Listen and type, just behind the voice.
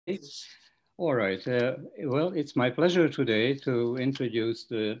All right. Well, it's my pleasure today to introduce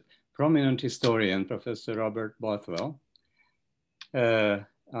the prominent historian, Professor Robert Bothwell.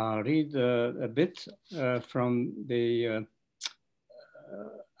 I'll read a bit from the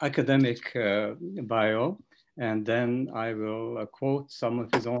academic bio, and then I will quote some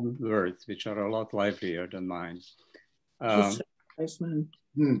of his own words, which are a lot livelier than mine.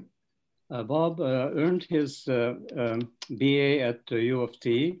 Bob earned his BA at the U of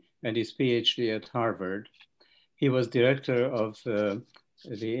T and his PhD at Harvard. He was director of the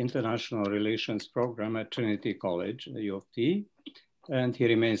International Relations Program at Trinity College, U of T, and he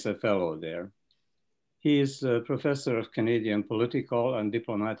remains a fellow there. He is a professor of Canadian political and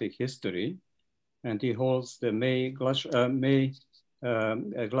diplomatic history, and he holds the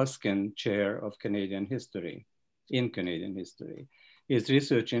Gluskin Chair of Canadian History, in Canadian history. His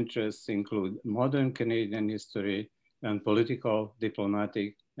research interests include modern Canadian history and political,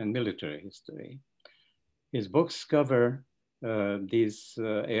 diplomatic, and military history. His books cover these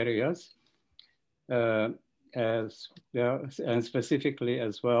areas as well, and specifically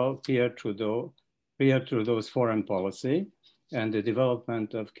as well, Pierre Trudeau's foreign policy and the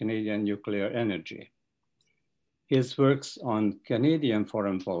development of Canadian nuclear energy. His works on Canadian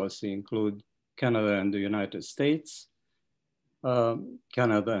foreign policy include Canada and the United States,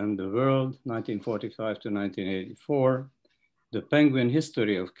 Canada and the World, 1945 to 1984, the Penguin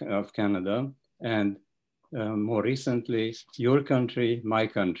History of Canada, and more recently, Your Country, My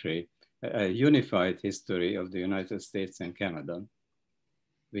Country, a unified history of the United States and Canada,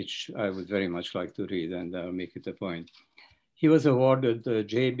 which I would very much like to read, and I'll make it a point. He was awarded the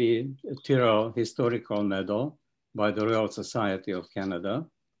J.B. Tyrrell Historical Medal by the Royal Society of Canada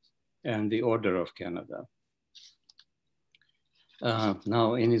and the Order of Canada.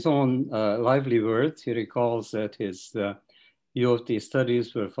 Now, in his own lively words, he recalls that his U of T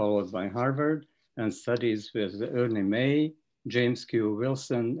studies were followed by Harvard and studies with Ernie May, James Q.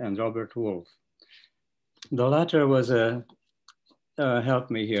 Wilson, and Robert Wolfe. The latter was a, help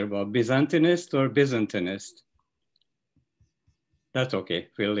me here, Bob, Byzantinist or Byzantinist? That's okay,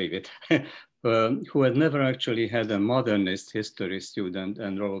 we'll leave it. Who had never actually had a modernist history student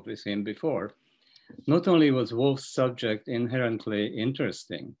enrolled with him before. Not only was Wolfe's subject inherently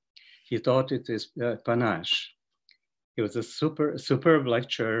interesting, he taught it with panache. He was a superb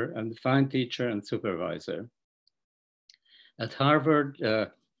lecturer and fine teacher and supervisor. At Harvard,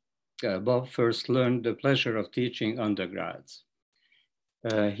 Bob first learned the pleasure of teaching undergrads.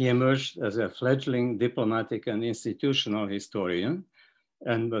 He emerged as a fledgling diplomatic and institutional historian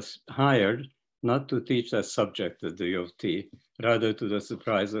and was hired not to teach that subject at the U of T, rather to the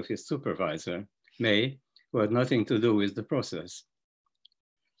surprise of his supervisor, May, who had nothing to do with the process.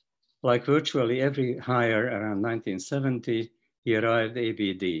 Like virtually every hire around 1970, he arrived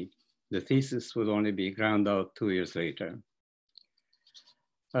ABD. The thesis would only be ground out 2 years later.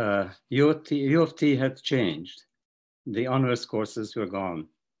 U of T had changed. The honors courses were gone.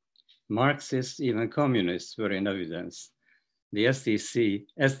 Marxists, even communists, were in evidence. The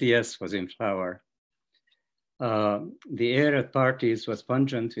SDS was in flower. The air at parties was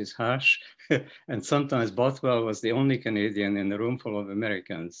pungent with hash, and sometimes Bothwell was the only Canadian in a room full of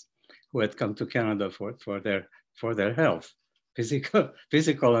Americans who had come to Canada for their health,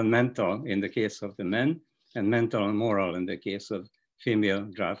 physical and mental in the case of the men, and mental and moral in the case of female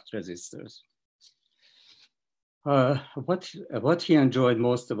draft resistors. What he enjoyed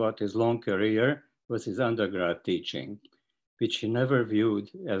most about his long career was his undergrad teaching, which he never viewed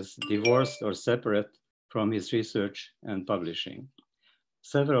as divorced or separate from his research and publishing.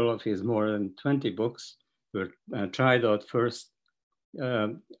 Several of his more than 20 books were tried out first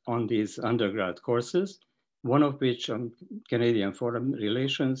on these undergrad courses, one of which on Canadian foreign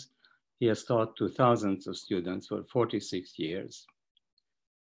relations, he has taught to thousands of students for 46 years.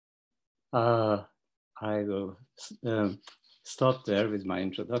 I will stop there with my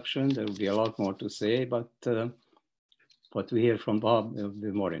introduction. There will be a lot more to say, but what we hear from Bob will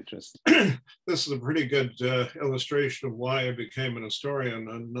be more interesting. This is a pretty good illustration of why I became an historian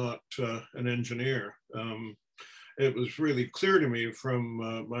and not an engineer. It was really clear to me from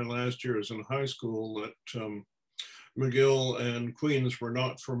my last years in high school that McGill and Queen's were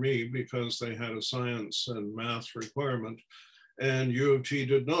not for me because they had a science and math requirement, and U of T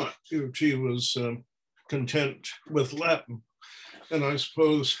did not. U of T was content with Latin, and I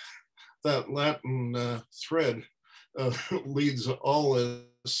suppose that Latin thread leads all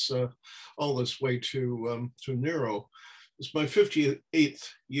this way to Nero. It's my 58th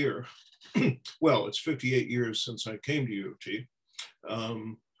year. Well, it's 58 years since I came to U of T,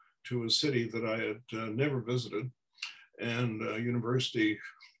 to a city that I had never visited, and a university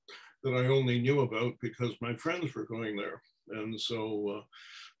that I only knew about because my friends were going there. And so,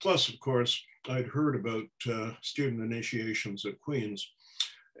 plus, of course, I'd heard about student initiations at Queen's,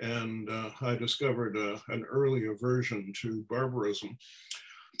 and I discovered an early aversion to barbarism.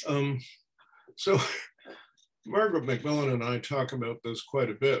 So Margaret Macmillan and I talk about this quite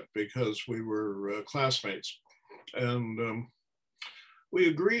a bit because we were classmates. And we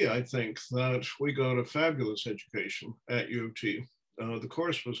agree, I think, that we got a fabulous education at U of T. The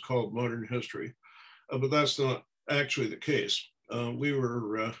course was called Modern History, but that's not actually the case. We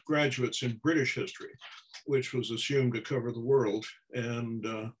were graduates in British history, which was assumed to cover the world, and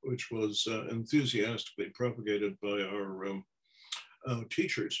which was enthusiastically propagated by our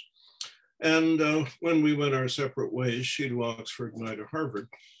teachers. And when we went our separate ways, she to Oxford and I to Harvard,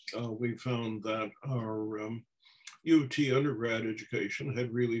 we found that our U of T undergrad education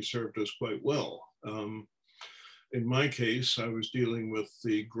had really served us quite well. In my case, I was dealing with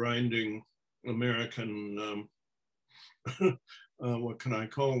the grinding American, what can I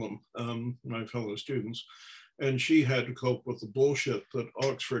call them, my fellow students, and she had to cope with the bullshit that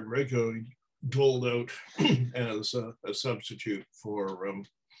Oxford regularly doled out as a substitute for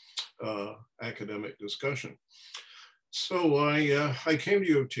academic discussion. So I came to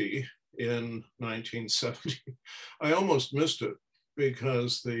U of T in 1970. I almost missed it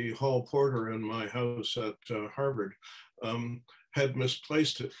because the hall porter in my house at Harvard had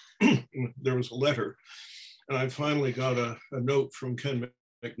misplaced it. There was a letter, and I finally got a note from Ken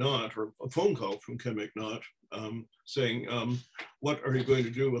McNaught, or a phone call from Ken McNaught, saying, what are you going to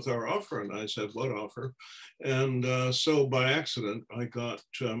do with our offer? And I said, what offer? And so by accident, I got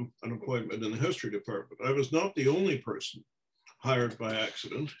an appointment in the history department. I was not the only person hired by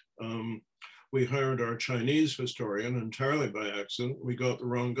accident. We hired our Chinese historian entirely by accident. We got the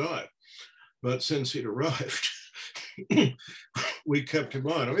wrong guy. But since he'd arrived, we kept him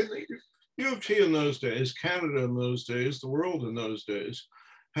on. I mean, U of T in those days, Canada in those days, the world in those days,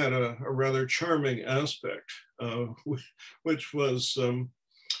 had a rather charming aspect, which was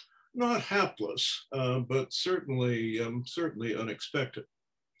not hapless, but certainly unexpected.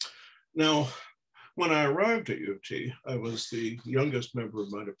 Now, when I arrived at U of T, I was the youngest member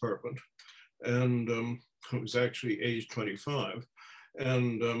of my department, and I was actually age 25.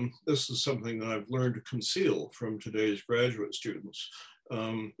 And this is something that I've learned to conceal from today's graduate students,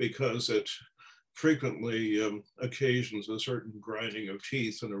 because it frequently occasions a certain grinding of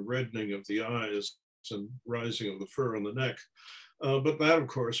teeth and a reddening of the eyes and rising of the fur on the neck. But that, of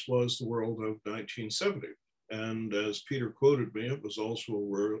course, was the world of 1970. And as Peter quoted me, it was also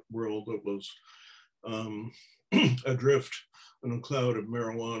a world that was adrift in a cloud of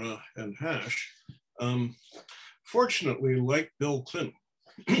marijuana and hash. Fortunately, like Bill Clinton,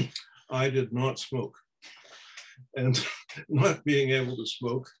 I did not smoke. And not being able to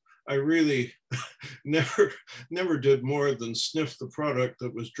smoke, I really never did more than sniff the product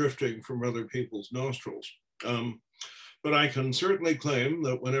that was drifting from other people's nostrils. But I can certainly claim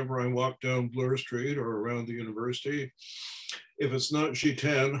that whenever I walk down Bloor Street or around the university, if it's not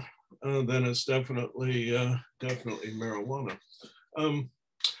G10, then it's definitely marijuana.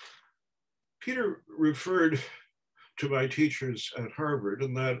 Peter referred to my teachers at Harvard,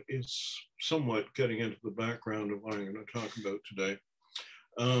 and that is somewhat getting into the background of what I'm going to talk about today.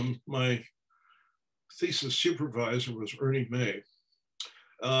 My thesis supervisor was Ernie May,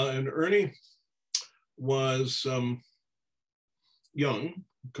 and Ernie was young,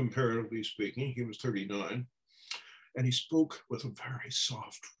 comparatively speaking. He was 39, and he spoke with a very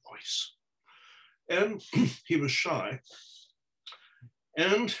soft voice. And he was shy,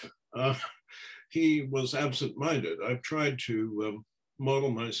 and he was absent-minded. I've tried to model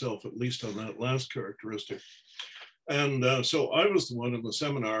myself at least on that last characteristic. And so I was the one in the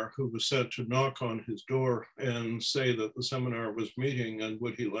seminar who was set to knock on his door and say that the seminar was meeting and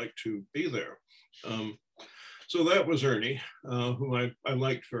would he like to be there. So that was Ernie, who I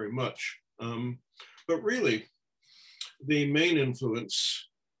liked very much. But really, the main influence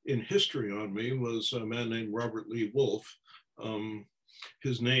in history on me was a man named Robert Lee Wolfe.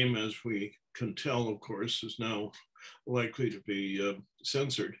 His name, as we can tell, of course, is now likely to be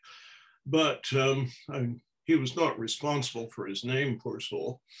censored. But he was not responsible for his name, poor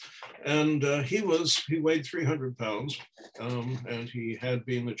soul. And he weighed 300 pounds, and he had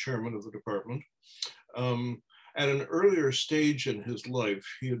been the chairman of the department. At an earlier stage in his life,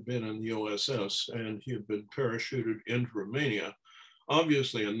 he had been in the OSS and he had been parachuted into Romania.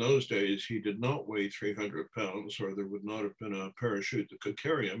 Obviously, in those days, he did not weigh 300 pounds, or there would not have been a parachute that could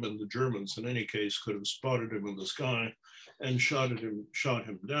carry him. And the Germans, in any case, could have spotted him in the sky and shot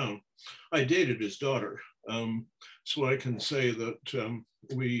him down. I dated his daughter, so I can say that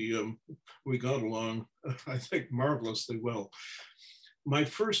we got along, I think, marvelously well. My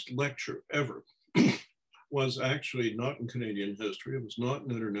first lecture ever was actually not in Canadian history. It was not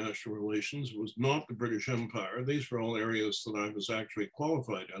in international relations. It was not the British Empire. These were all areas that I was actually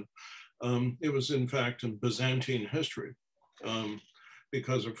qualified in. It was, in fact, in Byzantine history,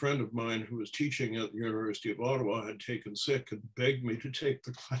 because a friend of mine who was teaching at the University of Ottawa had taken sick and begged me to take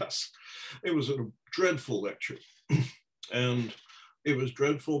the class. It was a dreadful lecture. And it was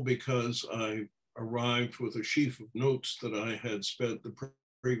dreadful because I arrived with a sheaf of notes that I had spent the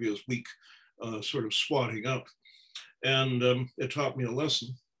previous week sort of swatting up. And it taught me a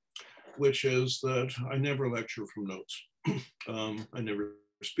lesson, which is that I never lecture from notes. I never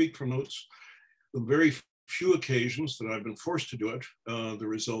speak from notes. The very few occasions that I've been forced to do it, the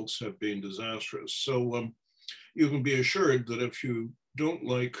results have been disastrous. So you can be assured that if you don't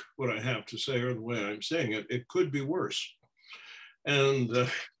like what I have to say or the way I'm saying it, it could be worse. And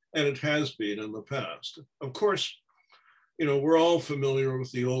it has been in the past. Of course, you know, we're all familiar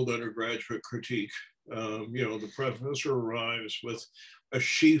with the old undergraduate critique. You know, the professor arrives with a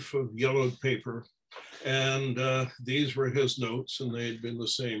sheaf of yellowed paper, and these were his notes, and they had been the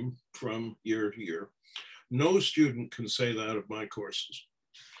same from year to year. No student can say that of my courses.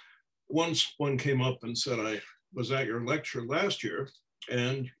 Once one came up and said, I was at your lecture last year,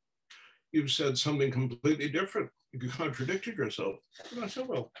 and you said something completely different. You contradicted yourself. And I said,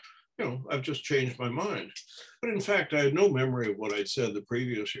 well, you know, I've just changed my mind. But in fact, I had no memory of what I'd said the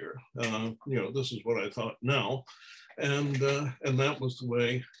previous year. You know, this is what I thought now. And that was the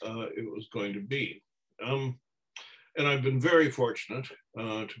way it was going to be. And I've been very fortunate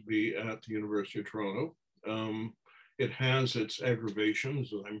to be at the University of Toronto. It has its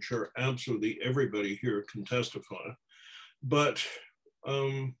aggravations, as I'm sure absolutely everybody here can testify. But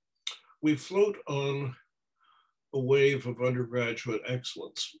we float on a wave of undergraduate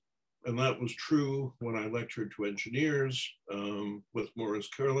excellence. And that was true when I lectured to engineers with Maurice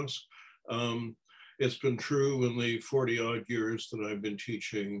Careless. It's been true in the 40-odd years that I've been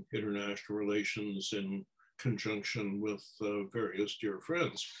teaching international relations in conjunction with various dear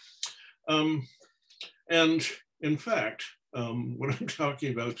friends. And in fact, what I'm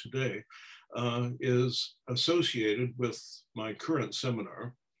talking about today is associated with my current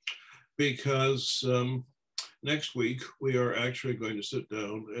seminar, because next week, we are actually going to sit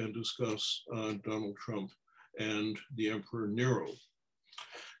down and discuss Donald Trump and the Emperor Nero.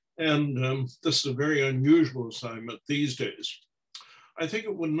 And this is a very unusual assignment these days. I think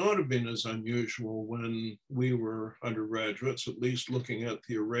it would not have been as unusual when we were undergraduates, at least looking at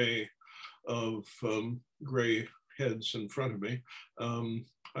the array of gray heads in front of me.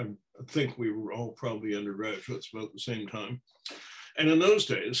 I think we were all probably undergraduates about the same time. And in those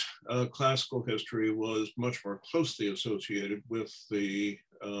days, classical history was much more closely associated with the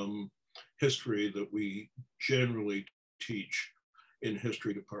history that we generally teach in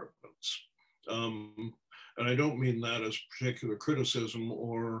history departments. And I don't mean that as particular criticism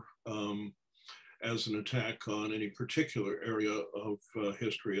or as an attack on any particular area of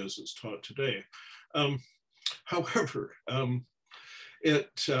history as it's taught today. However, it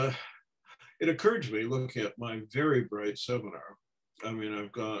occurred to me looking at my very bright seminar. I mean,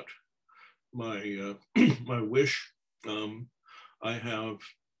 I've got my my wish. I have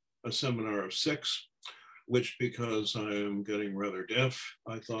a seminar of 6, which, because I am getting rather deaf,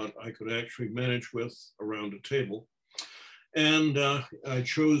 I thought I could actually manage with around a table. And I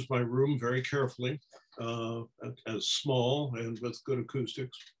chose my room very carefully, as small and with good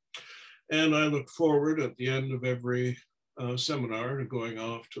acoustics. And I look forward at the end of every seminar to going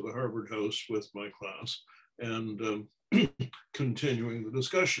off to the Harvard House with my class and continuing the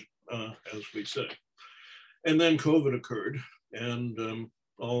discussion, as we say. And then COVID occurred, and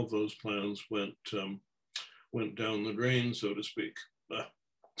all of those plans went down the drain, so to speak.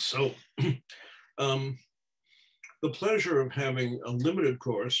 So the pleasure of having a limited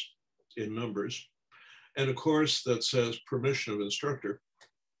course in numbers and a course that says permission of instructor,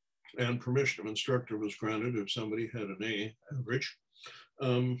 and permission of instructor was granted if somebody had an A average,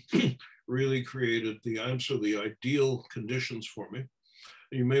 really created the absolutely ideal conditions for me.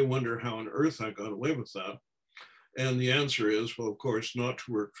 You may wonder how on earth I got away with that. And the answer is, well, of course, not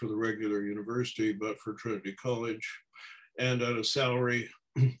to work for the regular university, but for Trinity College, and at a salary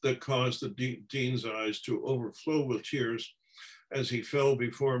that caused the dean's eyes to overflow with tears as he fell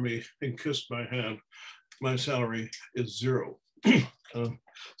before me and kissed my hand. My salary is 0.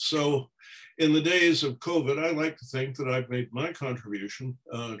 So in the days of COVID, I like to think that I've made my contribution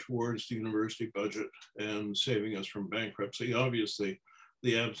towards the university budget and saving us from bankruptcy. Obviously,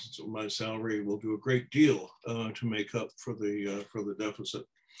 the absence of my salary will do a great deal to make up for the deficit.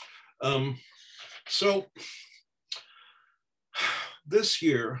 So this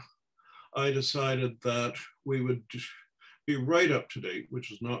year, I decided that we would be right up to date,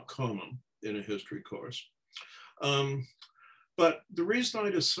 which is not common in a history course. But the reason I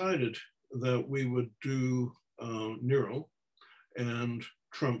decided that we would do Nero and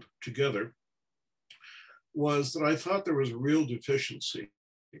Trump together was that I thought there was a real deficiency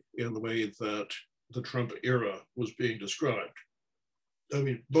in the way that the Trump era was being described. I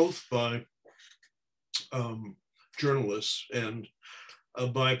mean, both by journalists and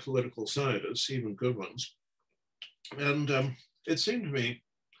by political scientists, even good ones. And it seemed to me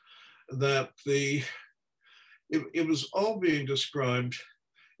that it was all being described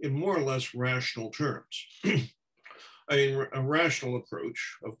in more or less rational terms. I mean, a rational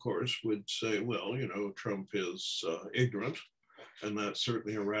approach, of course, would say, well, you know, Trump is ignorant, and that's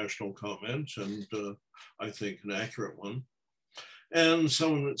certainly a rational comment, and I think an accurate one. And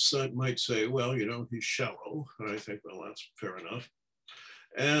someone might say, well, you know, he's shallow, and I think, well, that's fair enough.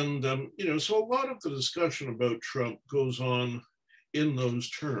 And, you know, so a lot of the discussion about Trump goes on in those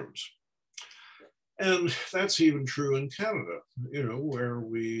terms. And that's even true in Canada, you know, where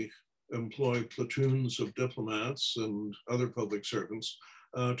we employ platoons of diplomats and other public servants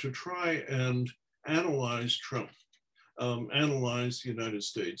to try and analyze Trump, analyze the United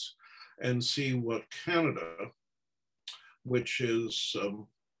States, and see what Canada, which is,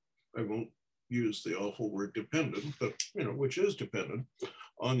 I won't use the awful word dependent, but, you know, which is dependent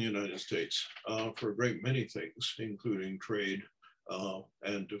on the United States for a great many things, including trade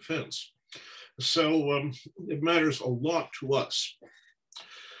and defense. So it matters a lot to us.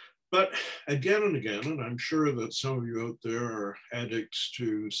 But again and again, and I'm sure that some of you out there are addicts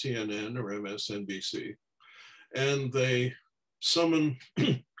to CNN or MSNBC, and they summon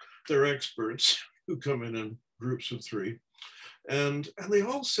their experts who come in groups of 3, and they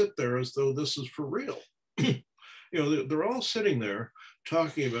all sit there as though this is for real. You know, they're all sitting there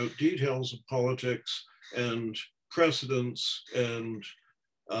talking about details of politics and precedents and,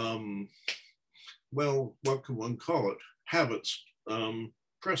 well, what can one call it? Habits,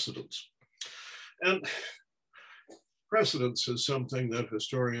 precedents. And precedents is something that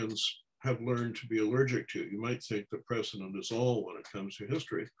historians have learned to be allergic to. You might think that precedent is all when it comes to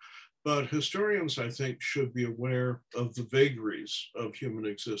history, but historians, I think, should be aware of the vagaries of human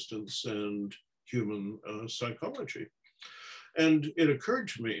existence and human psychology. And it occurred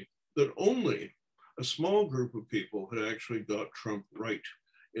to me that only a small group of people had actually got Trump right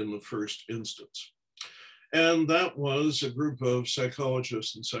in the first instance. And that was a group of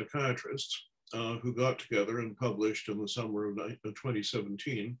psychologists and psychiatrists who got together and published in the summer of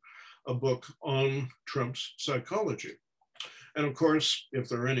 2017 a book on Trump's psychology. And of course, if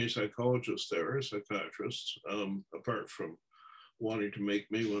there are any psychologists there, or psychiatrists, apart from wanting to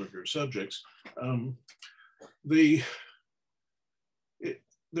make me one of your subjects,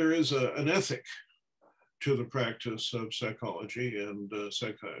 there is an ethic to the practice of psychology and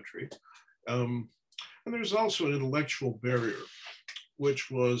psychiatry. And there's also an intellectual barrier, which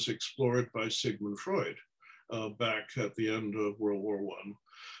was explored by Sigmund Freud back at the end of World War I,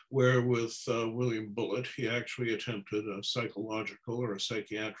 where with William Bullitt, he actually attempted a psychological or a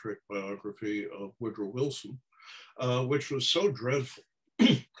psychiatric biography of Woodrow Wilson, which was so dreadful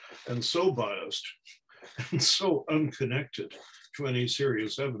and so biased and so unconnected to any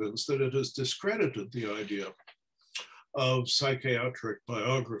serious evidence that it has discredited the idea of psychiatric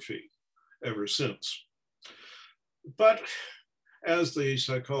biography ever since. But as the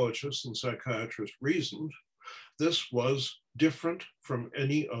psychologists and psychiatrists reasoned, this was different from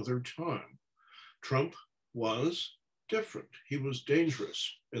any other time. Trump was different. He was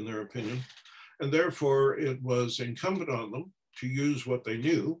dangerous, in their opinion, and therefore it was incumbent on them to use what they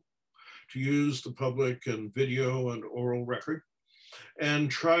knew, to use the public and video and oral record,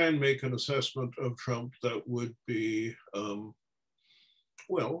 and try and make an assessment of Trump that would be,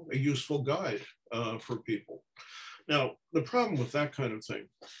 well, a useful guide for people. Now, the problem with that kind of thing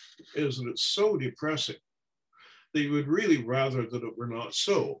is that it's so depressing that you would really rather that it were not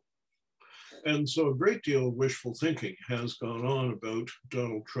so. And so a great deal of wishful thinking has gone on about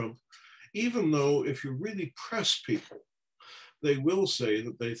Donald Trump, even though if you really press people, they will say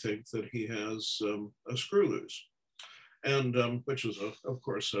that they think that he has a screw loose, and which is, of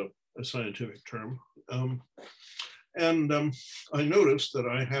course, a scientific term. I noticed that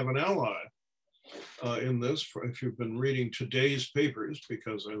I have an ally in this, if you've been reading today's papers,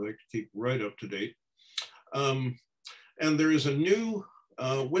 because I like to keep right up to date. And there is a new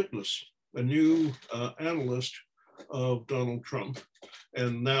witness, a new analyst of Donald Trump.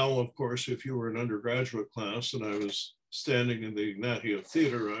 And now, of course, if you were an undergraduate class and I was standing in the Ignatia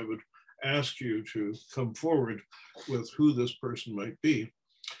Theater, I would ask you to come forward with who this person might be.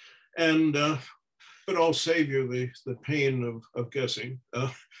 And but I'll save you the pain of guessing.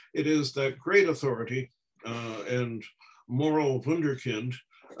 It is that great authority and moral wunderkind,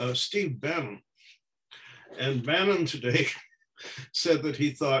 Steve Bannon. And Bannon today said that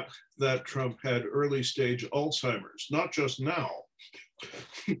he thought that Trump had early stage Alzheimer's, not just now,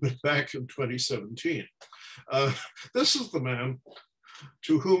 but back in 2017. This is the man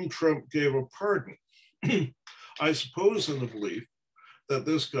to whom Trump gave a pardon. I suppose in the belief that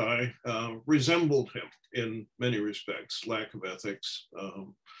this guy resembled him in many respects: lack of ethics,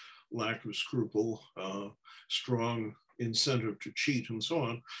 lack of scruple, strong incentive to cheat, and so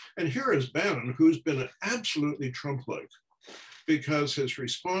on. And here is Bannon, who's been absolutely Trump-like, because his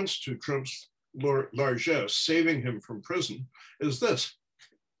response to Trump's largesse, saving him from prison, is this.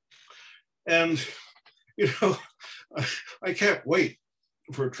 And, you know, I can't wait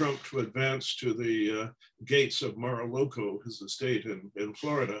for Trump to advance to the gates of Mar-a-Lago, his estate in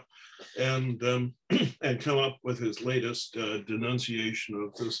Florida, and come up with his latest denunciation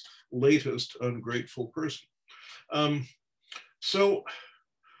of this latest ungrateful person. So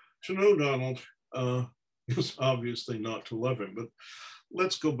to know Donald is obviously not to love him, but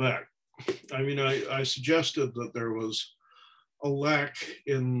let's go back. I mean, I suggested that there was a lack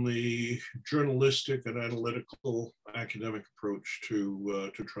in the journalistic and analytical academic approach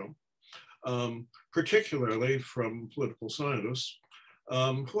to Trump, particularly from political scientists,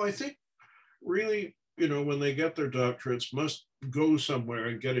 who I think really, you know, when they get their doctorates, must go somewhere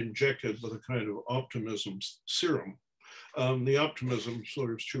and get injected with a kind of optimism serum. The optimism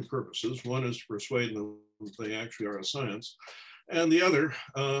serves two purposes. One is to persuade them that they actually are a science. And the other,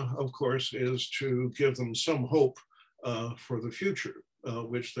 of course, is to give them some hope for the future,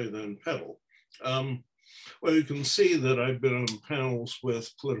 which they then peddle. Well, you can see that I've been on panels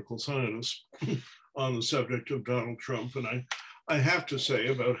with political scientists on the subject of Donald Trump, and I have to say,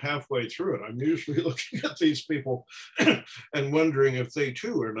 about halfway through it, I'm usually looking at these people and wondering if they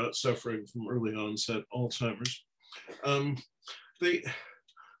too are not suffering from early onset Alzheimer's. The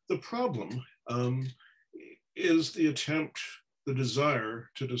problem is the attempt, the desire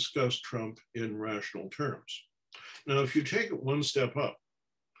to discuss Trump in rational terms. Now, if you take it one step up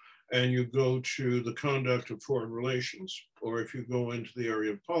and you go to the conduct of foreign relations, or if you go into the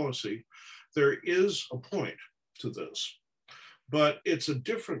area of policy, there is a point to this, but it's a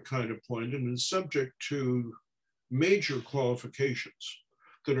different kind of point and is subject to major qualifications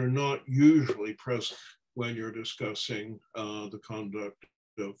that are not usually present when you're discussing the conduct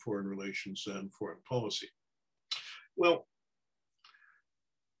of foreign relations and foreign policy. Well,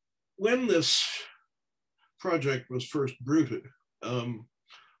 when this project was first bruited,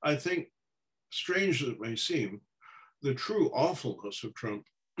 I think, strange as it may seem, the true awfulness of Trump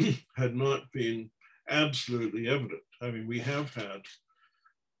had not been absolutely evident. I mean, we have had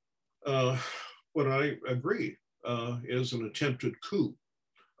what I agree is an attempted coup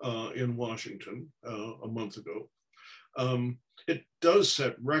in Washington a month ago. It does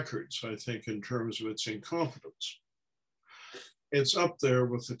set records, I think, in terms of its incompetence. It's up there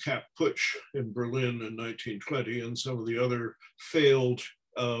with the Cap Putsch in Berlin in 1920 and some of the other failed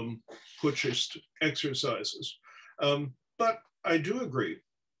putschist exercises. But I do agree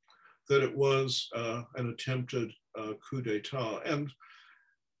that it was an attempted coup d'etat, and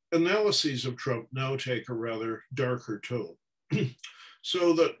analyses of Trump now take a rather darker tone.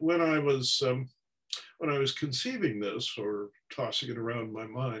 So that when I was conceiving this or tossing it around in my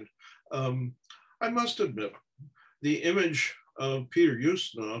mind, I must admit the image of Peter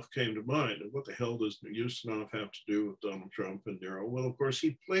Ustinov came to mind. And what the hell does Ustinov have to do with Donald Trump and Nero? Well, of course,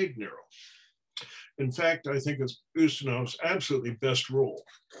 he played Nero. In fact, I think it's Ustinov's absolutely best role.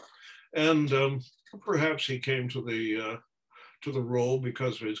 And perhaps he came to the role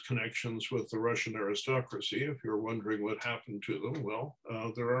because of his connections with the Russian aristocracy. If you're wondering what happened to them, well,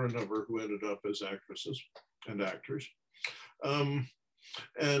 there are a number who ended up as actresses and actors. And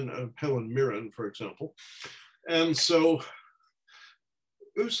Helen Mirren, for example. And so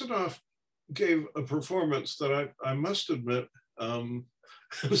Ustinov gave a performance that I must admit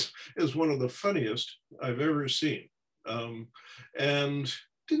is one of the funniest I've ever seen. And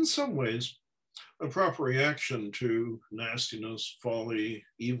in some ways, a proper reaction to nastiness, folly,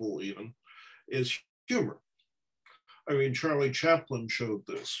 evil even, is humor. I mean, Charlie Chaplin showed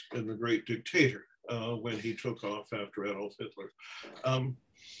this in The Great Dictator when he took off after Adolf Hitler.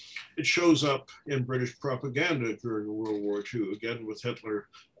 It shows up in British propaganda during World War II, again with Hitler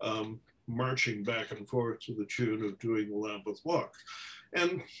marching back and forth to the tune of Doing the Lambeth Walk.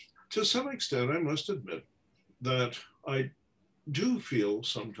 And to some extent, I must admit that I do feel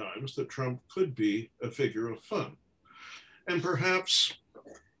sometimes that Trump could be a figure of fun. And perhaps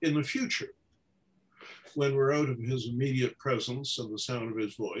in the future, when we're out of his immediate presence and the sound of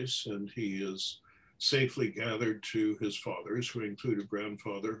his voice, and he is safely gathered to his fathers, who include a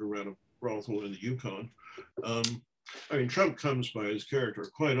grandfather who ran a brothel in the Yukon. I mean, Trump comes by his character,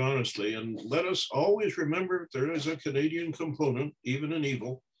 quite honestly, and let us always remember there is a Canadian component, even in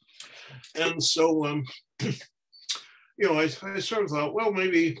evil. And so, you know, I sort of thought, well,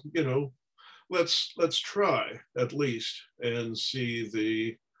 maybe, you know, let's try at least and see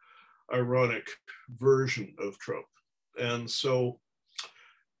the ironic version of Trump. And so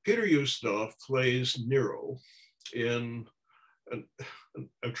Peter Ustinov plays Nero in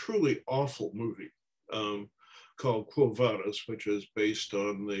a truly awful movie called Quo Vadis, which is based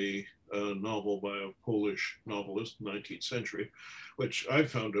on the novel by a Polish novelist in the 19th century, which I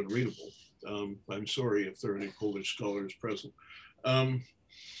found unreadable. I'm sorry if there are any Polish scholars present.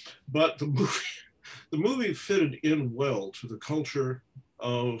 But the movie fitted in well to the culture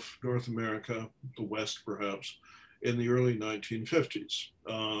of North America, the West perhaps, in the early 1950s,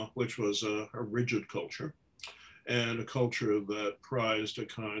 which was a rigid culture and a culture that prized a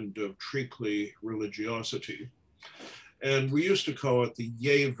kind of treacly religiosity. And we used to call it the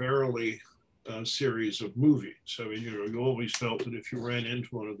Yea Verily series of movies. I mean, you know, you always felt that if you ran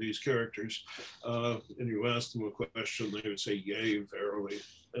into one of these characters and you asked them a question, they would say, Yea Verily.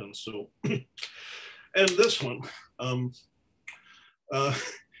 And so, and this one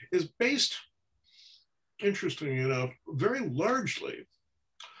is based, interestingly enough, very largely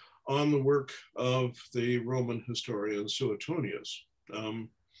on the work of the Roman historian Suetonius,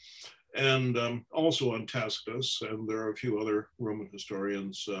 and also on Tacitus, and there are a few other Roman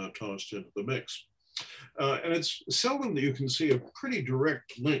historians tossed into the mix. And it's seldom that you can see a pretty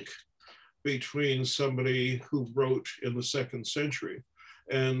direct link between somebody who wrote in the 2nd century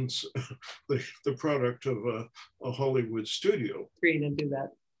and the product of a Hollywood studio. Screen and do that.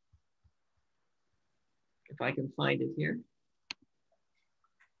 If I can find it here.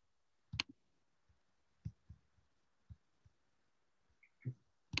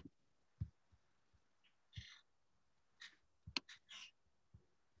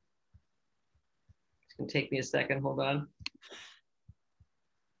 It's gonna take me a second, hold on.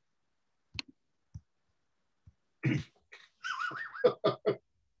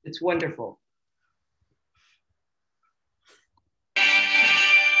 It's wonderful.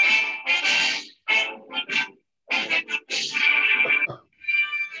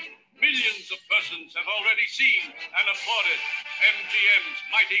 Millions of persons have already seen and applauded MGM's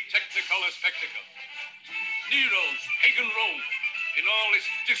mighty technicolor spectacle. Nero's pagan Rome in all its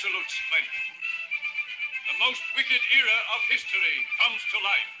dissolute splendor. The most wicked era of history comes to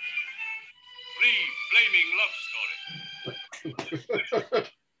life. 3 flaming love stories.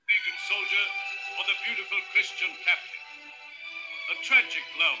 Pagan soldier for the beautiful Christian captive. The tragic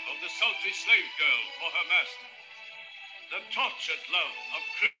love of the sultry slave girl for her master. The tortured love of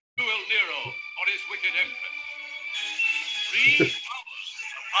cruel Nero for his wicked empress. 3 hours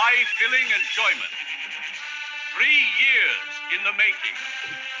of eye-filling enjoyment. 3 years in the making.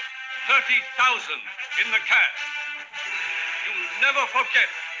 30,000 in the cast. You'll never forget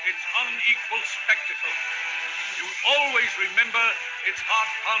its unequal spectacle. You'll always remember its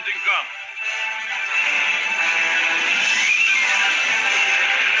heart-pounding drama.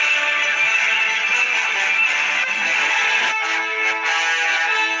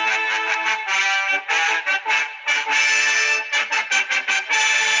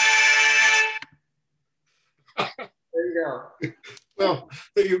 There you go. Well,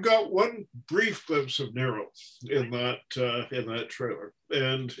 you've got one brief glimpse of Nero in that trailer,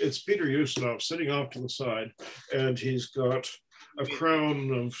 and it's Peter Ustinov sitting off to the side, and he's got a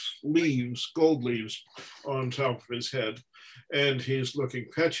crown of leaves, gold leaves, on top of his head, and he's looking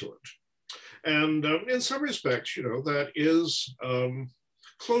petulant. And in some respects, you know, that is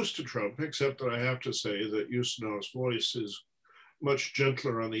close to Trump, except that I have to say that Ustinov's voice is much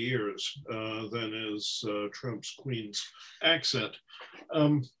gentler on the ears than is Trump's Queen's accent.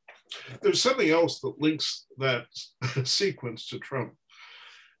 There's something else that links that sequence to Trump,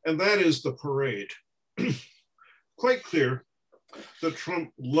 and that is the parade. Quite clear that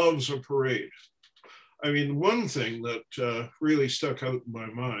Trump loves a parade. I mean, one thing that really stuck out in my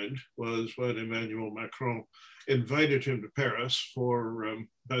mind was when Emmanuel Macron invited him to Paris for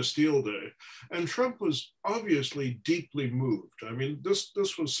Bastille Day. And Trump was obviously deeply moved. I mean, this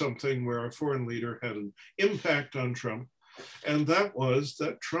was something where a foreign leader had an impact on Trump. And that was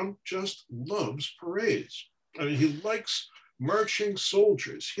that Trump just loves parades. I mean, he likes marching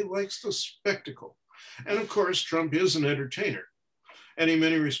soldiers. He likes the spectacle. And of course, Trump is an entertainer. And in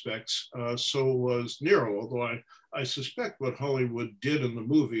many respects, so was Nero, although I suspect what Hollywood did in the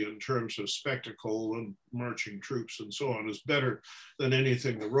movie in terms of spectacle and marching troops and so on is better than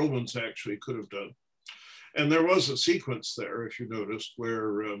anything the Romans actually could have done. And there was a sequence there, if you noticed,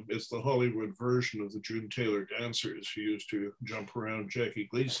 where it's the Hollywood version of the June Taylor dancers who used to jump around Jackie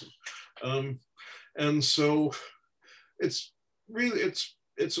Gleason. And so it's really,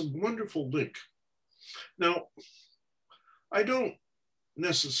 it's a wonderful link. Now, I don't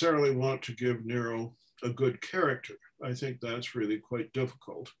necessarily want to give Nero a good character. I think that's really quite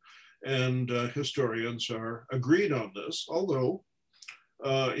difficult. And historians are agreed on this, although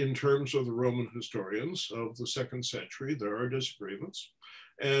in terms of the Roman historians of the 2nd century, there are disagreements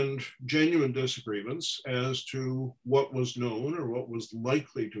and genuine disagreements as to what was known or what was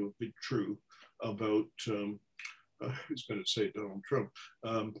likely to be true about, I was going to say Donald Trump,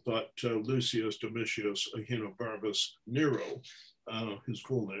 but Lucius Domitius Ahenobarbus Nero, his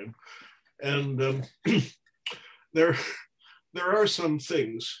full name. And there are some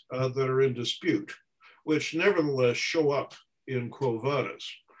things that are in dispute, which nevertheless show up in Quo Vadis.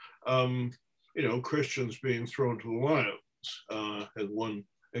 You know, Christians being thrown to the lions as one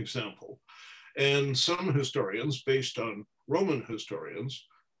example. And some historians, based on Roman historians,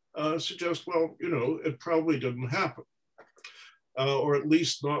 suggest, well, you know, it probably didn't happen, or at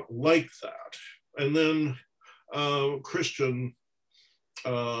least not like that. And then Christian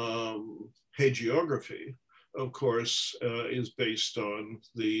hagiography, of course, is based on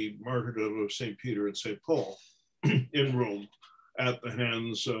the martyrdom of St. Peter and St. Paul in Rome at the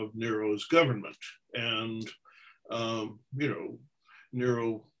hands of Nero's government. And, you know,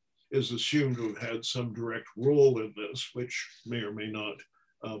 Nero is assumed to have had some direct role in this, which may or may not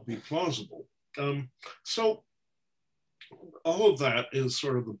be plausible. So all of that is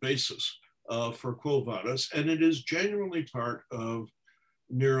sort of the basis for Quo Vadis, and it is genuinely part of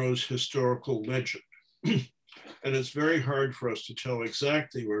Nero's historical legend. And it's very hard for us to tell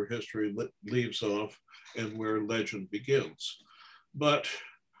exactly where history leaves off and where legend begins. But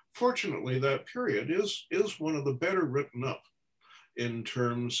fortunately, that period is one of the better written up in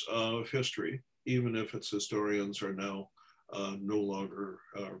terms of history, even if its historians are now no longer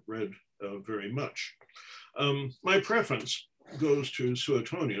read very much. My preference goes to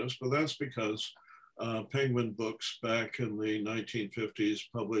Suetonius, but that's because Penguin Books back in the 1950s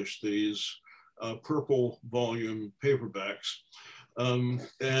published these purple volume paperbacks.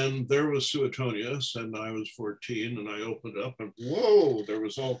 And there was Suetonius, and I was 14, and I opened up and whoa, there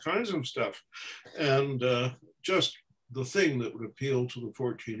was all kinds of stuff. And just the thing that would appeal to the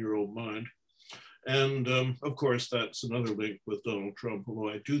 14-year-old mind. And of course, that's another link with Donald Trump, although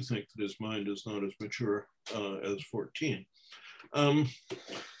I do think that his mind is not as mature as 14.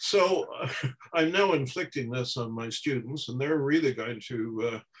 So I'm now inflicting this on my students, and they're really going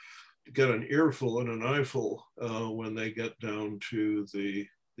to get an earful and an eyeful when they get down to the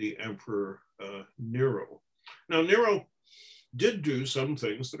Emperor Nero. Now, Nero did do some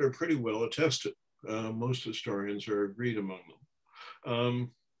things that are pretty well attested. Most historians are agreed among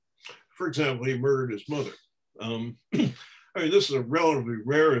them. For example, he murdered his mother. I mean, this is a relatively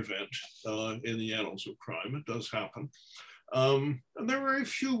rare event in the annals of crime. It does happen. And there are very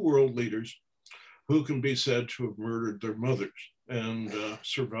few world leaders who can be said to have murdered their mothers and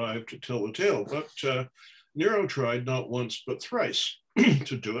survived to tell the tale. But Nero tried not once, but thrice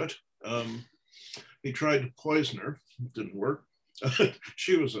to do it. He tried to poison her, it didn't work.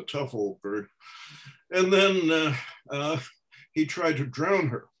 She was a tough old bird. And then he tried to drown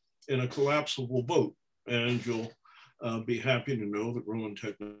her in a collapsible boat. And you'll be happy to know that Roman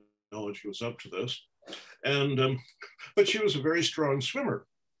technology was up to this. And, but she was a very strong swimmer.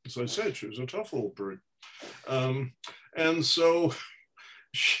 As I said, she was a tough old bird. And so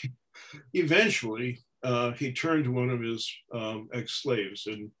eventually he turned to one of his ex-slaves.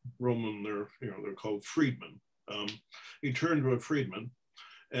 In Roman, they're called freedmen. He turned to a freedman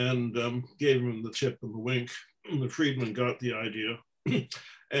and gave him the tip and the wink. And the freedman got the idea.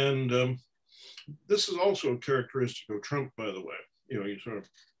 And this is also a characteristic of Trump, by the way. You know, you sort of,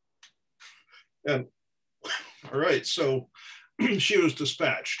 and all right, so she was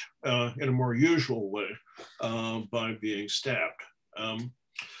dispatched in a more usual way by being stabbed.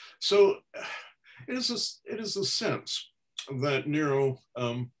 So it is a sense that Nero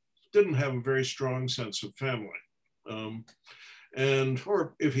didn't have a very strong sense of family.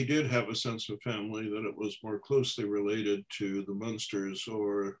 or if he did have a sense of family, that it was more closely related to the Munsters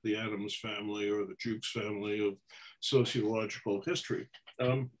or the Adams family or the Jukes family of sociological history.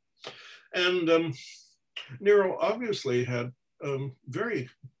 Nero obviously had very,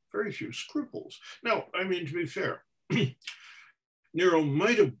 very few scruples. Now, I mean, to be fair, Nero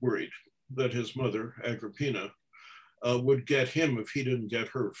might have worried that his mother, Agrippina, would get him if he didn't get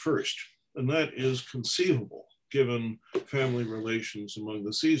her first. And that is conceivable, given family relations among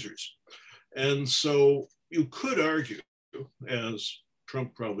the Caesars. And so you could argue, as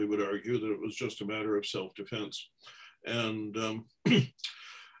Trump probably would argue, that it was just a matter of self-defense. And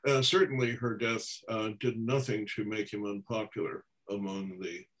certainly her death did nothing to make him unpopular among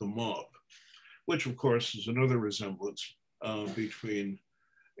the mob, which of course is another resemblance between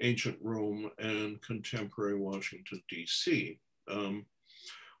ancient Rome and contemporary Washington, DC.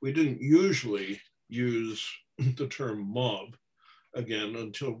 We didn't usually use the term mob again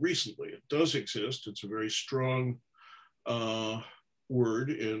until recently. It does exist. It's a very strong word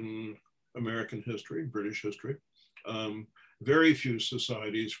in American history, British history. Very few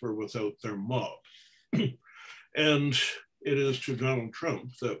societies were without their mob. And it is to Donald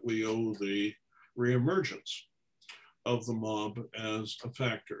Trump that we owe the reemergence of the mob as a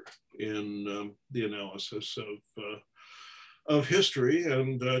factor in the analysis of history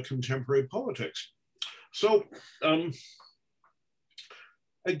and contemporary politics. So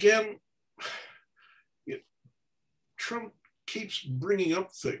again, Trump keeps bringing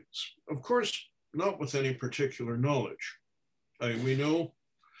up things, of course, not with any particular knowledge. We know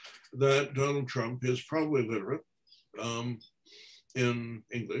that Donald Trump is probably literate in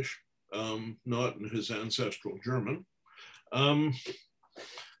English, not in his ancestral German.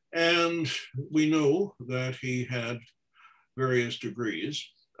 And we know that he had various degrees.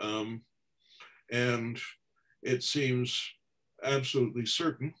 And it seems absolutely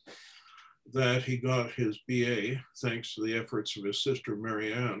certain that he got his BA thanks to the efforts of his sister,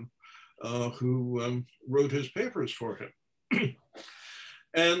 Marianne, who wrote his papers for him.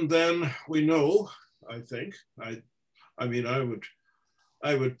 And then we know, I think, I mean, I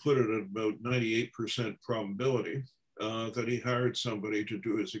would put it at about 98% probability that he hired somebody to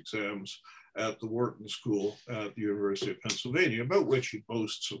do his exams at the Wharton School at the University of Pennsylvania, about which he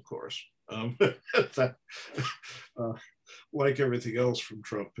boasts, of course. That, like everything else from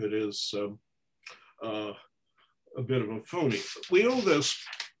Trump, it is a bit of a phony. We owe this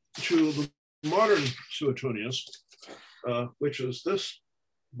to the modern Suetonius, which is this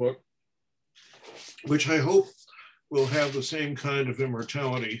book, which I hope will have the same kind of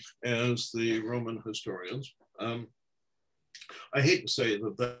immortality as the Roman historians. I hate to say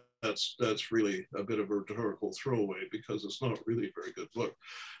that that's really a bit of a rhetorical throwaway because it's not really a very good book.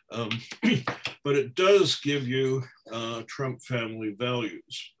 But it does give you Trump family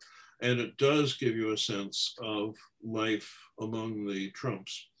values, and it does give you a sense of life among the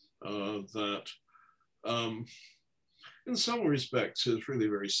Trumps that in some respects is really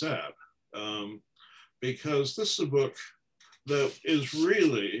very sad, because this is a book that is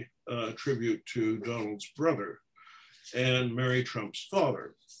really a tribute to Donald's brother and Mary Trump's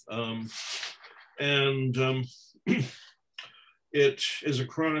father. It is a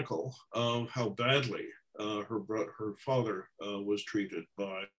chronicle of how badly her father was treated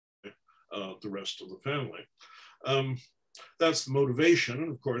by the rest of the family. That's the motivation,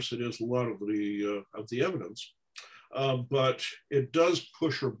 and of course it is a lot of the evidence, but it does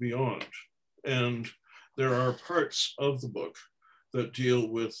push her beyond. And there are parts of the book that deal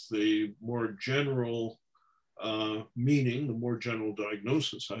with the more general meaning, the more general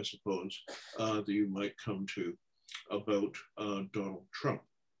diagnosis, I suppose, that you might come to about Donald Trump.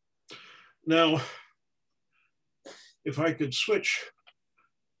 Now, if I could switch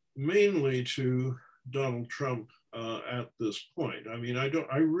mainly to Donald Trump at this point. I mean, I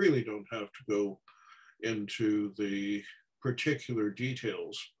really don't have to go into the particular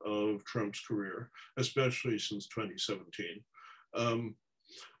details of Trump's career, especially since 2017.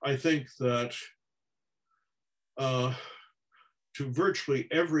 I think that to virtually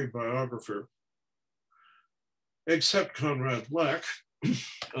every biographer, except Conrad Black,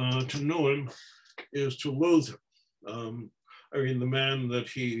 to know him is to loathe him. I mean, the man that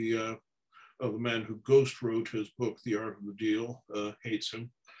the man who ghost wrote his book, The Art of the Deal, hates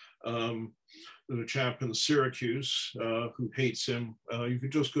him. There's a chap in Syracuse who hates him. You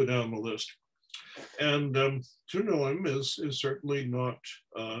could just go down the list. And to know him is certainly not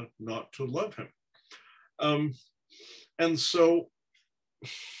to love him. And so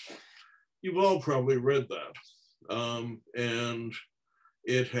you've all probably read that. And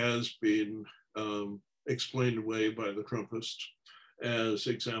it has been explained away by the Trumpists as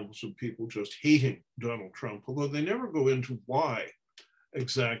examples of people just hating Donald Trump, although they never go into why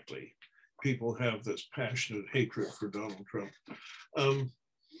exactly people have this passionate hatred for Donald Trump.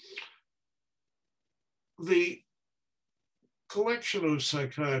 The collection of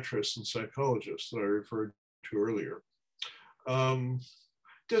psychiatrists and psychologists that I referred to earlier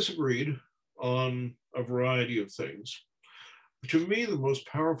disagreed on a variety of things. To me, the most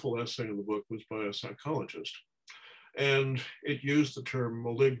powerful essay in the book was by a psychologist, and it used the term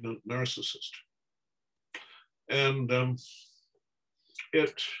malignant narcissist. And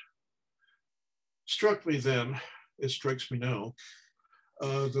it struck me then, it strikes me now,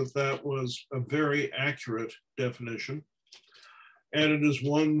 that that was a very accurate definition. And it is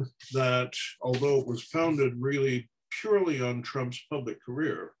one that, although it was founded really purely on Trump's public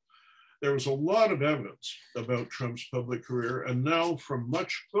career, there was a lot of evidence about Trump's public career. And now from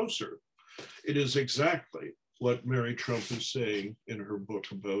much closer, it is exactly what Mary Trump is saying in her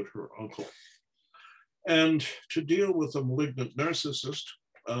book about her uncle. And to deal with a malignant narcissist,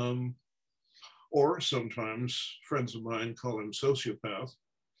 or sometimes friends of mine call him sociopath,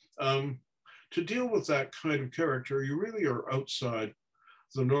 to deal with that kind of character, you really are outside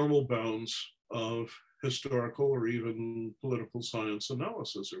the normal bounds of historical or even political science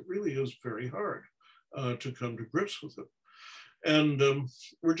analysis. It really is very hard to come to grips with it. And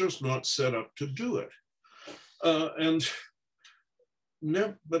we're just not set up to do it. But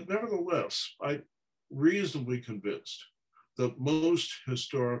nevertheless, I'm reasonably convinced that most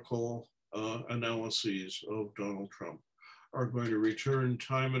historical analyses of Donald Trump are going to return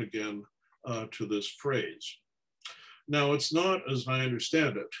time and again to this phrase. Now, it's not, as I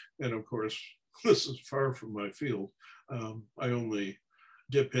understand it, and of course, this is far from my field. I only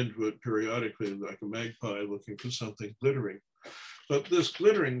dip into it periodically like a magpie looking for something glittering. But this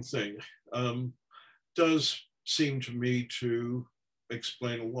glittering thing does seem to me to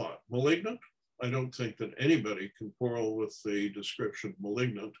explain a lot. Malignant, I don't think that anybody can quarrel with the description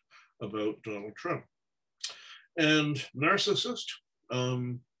malignant about Donald Trump. And narcissist,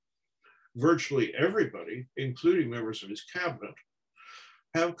 virtually everybody, including members of his cabinet,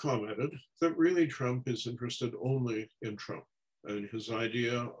 have commented that really Trump is interested only in Trump. And his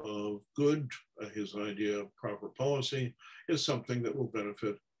idea of good, his idea of proper policy is something that will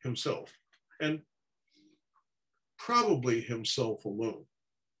benefit himself, and probably himself alone.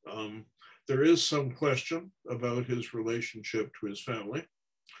 There is some question about his relationship to his family.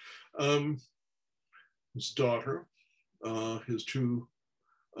 His daughter, his two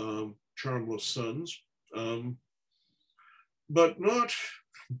charmless sons, but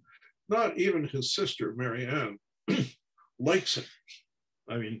not even his sister, Mary Ann, likes him.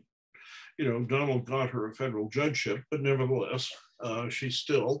 I mean, you know, Donald got her a federal judgeship, but nevertheless, she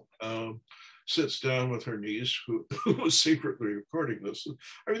still sits down with her niece, who was secretly recording this.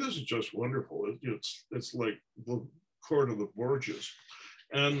 I mean, this is just wonderful. It's like the court of the Borgias.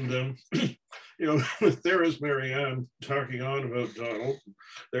 And, you know, there is Mary Ann talking on about Donald.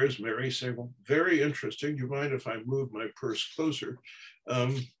 There's Mary saying, well, very interesting. Do you mind if I move my purse closer?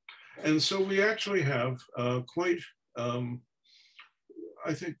 And so we actually have quite,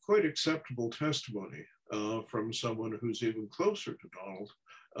 I think, quite acceptable testimony from someone who's even closer to Donald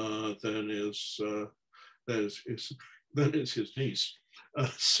than is his niece.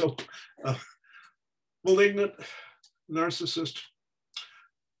 Malignant, narcissist,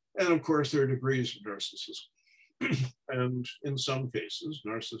 and of course there are degrees of narcissism. And in some cases,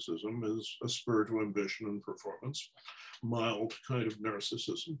 narcissism is a spur to ambition and performance, mild kind of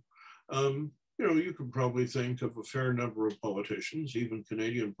narcissism. You know, you could probably think of a fair number of politicians, even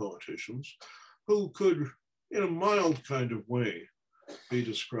Canadian politicians, who could, in a mild kind of way, be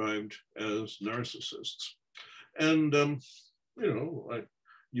described as narcissists. And, you know, I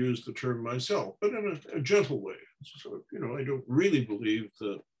use the term myself, but in a gentle way. So, you know, I don't really believe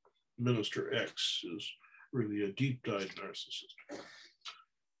that Minister X is really a deep-dyed narcissist.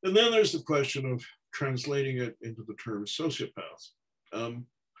 And then there's the question of translating it into the term sociopath.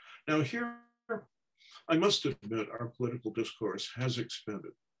 Now here, I must admit, our political discourse has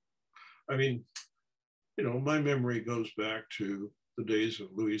expanded. I mean, you know, my memory goes back to the days of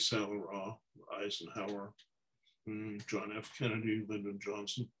Louis Saint-Laurent, Eisenhower, John F. Kennedy, Lyndon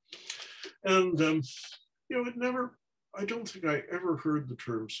Johnson. And, you know, I don't think I ever heard the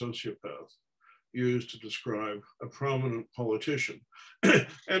term sociopath used to describe a prominent politician and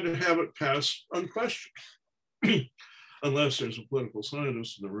to have it pass unquestioned, unless there's a political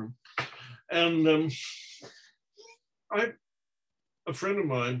scientist in the room. And a friend of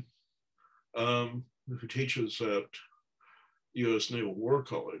mine who teaches at U.S. Naval War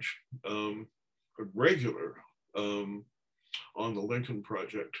College, a regular on the Lincoln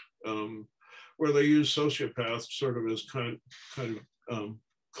Project, where they use sociopaths sort of as kind of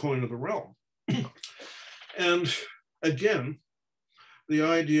coin of the realm. And again, the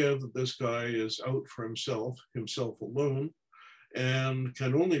idea that this guy is out for himself alone, and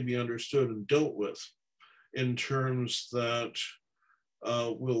can only be understood and dealt with in terms that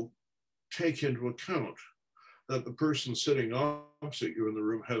will take into account that the person sitting opposite you in the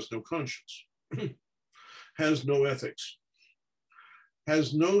room has no conscience, has no ethics,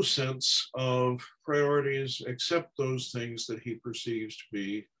 has no sense of priorities except those things that he perceives to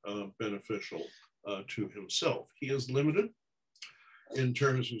be beneficial to himself. He is limited in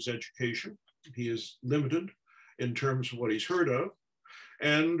terms of his education. He is limited in terms of what he's heard of.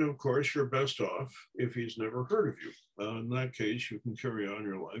 And of course, you're best off if he's never heard of you. In that case, you can carry on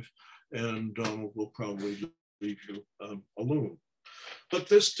your life, and Donald will probably leave you alone. But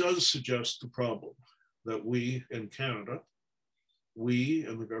this does suggest the problem that we in Canada, we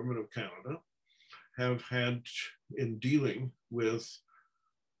in the government of Canada, have had in dealing with,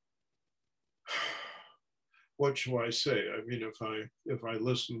 what shall I say? I mean, if I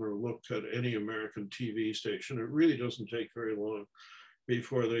listen or look at any American TV station, it really doesn't take very long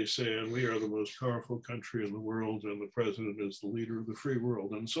before they say, and we are the most powerful country in the world, and the president is the leader of the free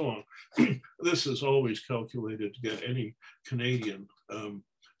world, and so on. This is always calculated to get any Canadian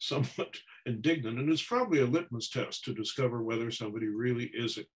somewhat indignant, and it's probably a litmus test to discover whether somebody really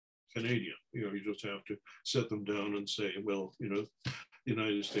is a Canadian. You know, you just have to set them down and say, well, you know, the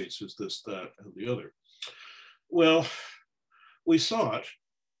United States is this, that, and the other. Well, we saw it,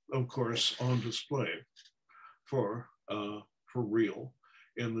 of course, on display for real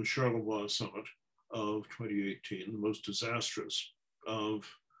in the Charlevoix summit of 2018, the most disastrous of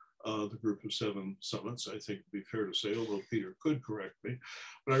the group of 7 summits, I think would be fair to say, although Peter could correct me,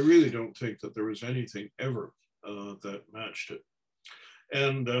 but I really don't think that there was anything ever that matched it.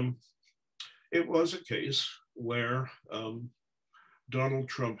 And it was a case where Donald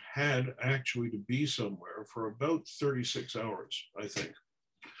Trump had actually to be somewhere for about 36 hours, I think,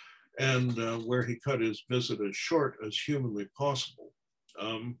 and where he cut his visit as short as humanly possible,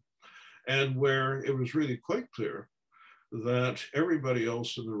 and where it was really quite clear that everybody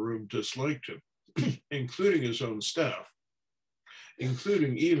else in the room disliked him, including his own staff,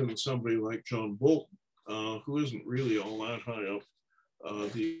 including even somebody like John Bolton, who isn't really all that high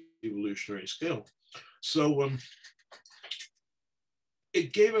up the evolutionary scale. So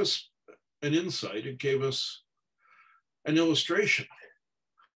it gave us an insight, it gave us an illustration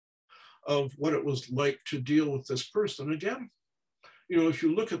of what it was like to deal with this person. Again, you know, if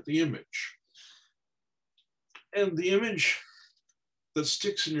you look at the image, and the image that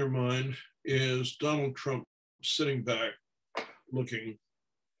sticks in your mind is Donald Trump sitting back, looking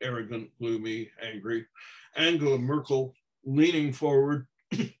arrogant, gloomy, angry, Angela Merkel leaning forward,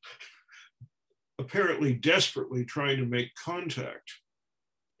 apparently desperately trying to make contact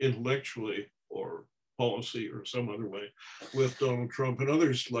intellectually or policy or some other way with Donald Trump, and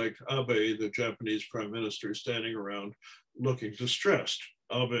others like Abe, the Japanese prime minister, standing around looking distressed.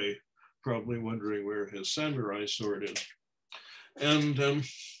 Abe probably wondering where his samurai sword is.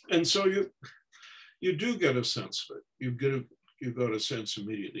 And so you do get a sense of it. You got a sense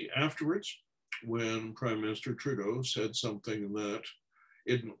immediately afterwards when Prime Minister Trudeau said something that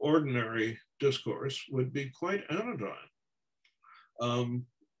in ordinary discourse would be quite anodyne,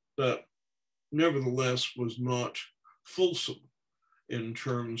 that nevertheless was not fulsome in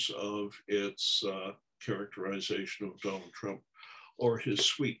terms of its characterization of Donald Trump or his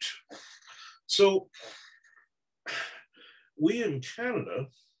suite. So we in Canada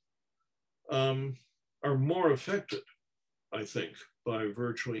are more affected, I think, by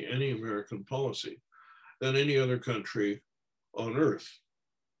virtually any American policy than any other country on earth.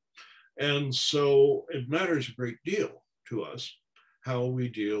 And so it matters a great deal to us how we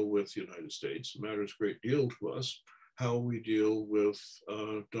deal with the United States. It matters a great deal to us how we deal with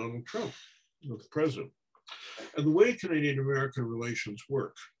Donald Trump, with the president. And the way Canadian-American relations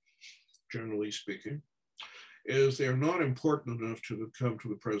work, generally speaking, is they are not important enough to come to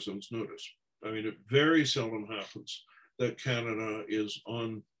the president's notice. I mean, it very seldom happens that Canada is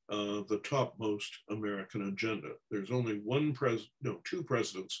on the topmost American agenda. There's only two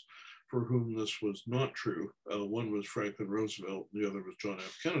presidents for whom this was not true. One was Franklin Roosevelt, the other was John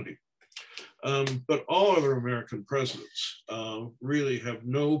F. Kennedy. But all other American presidents really have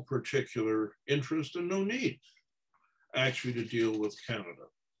no particular interest and no need actually to deal with Canada.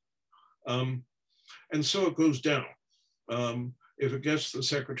 And so it goes down. If it gets to the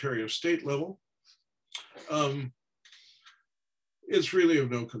Secretary of State level, it's really of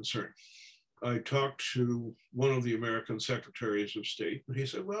no concern. I talked to one of the American secretaries of state, and he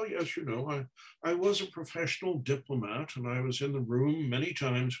said, well, yes, you know, I was a professional diplomat, and I was in the room many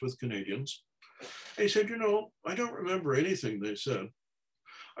times with Canadians. And he said, you know, I don't remember anything they said.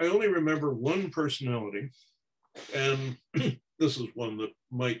 I only remember one personality, and this is one that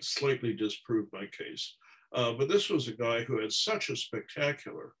might slightly disprove my case. But this was a guy who had such a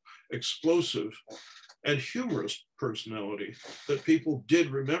spectacular, explosive, and humorous personality that people did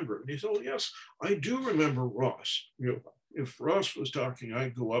remember. And he said, oh, yes, I do remember Ross. You know, if Ross was talking,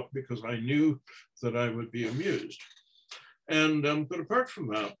 I'd go up because I knew that I would be amused. And but apart from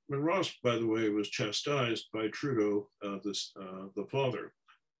that, and Ross, by the way, was chastised by Trudeau, the father,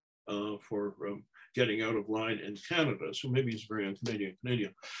 for getting out of line in Canada. So maybe he's very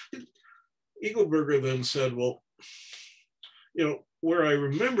un-Canadian. Eagleburger then said, well, you know, where I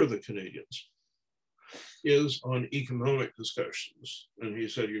remember the Canadians is on economic discussions. And he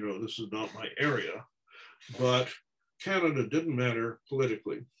said, you know, this is not my area, but Canada didn't matter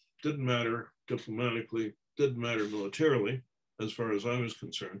politically, didn't matter diplomatically, didn't matter militarily, as far as I was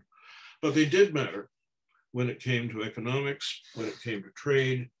concerned, but they did matter when it came to economics, when it came to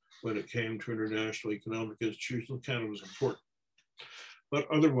trade, when it came to international economic institutions. Canada was important, but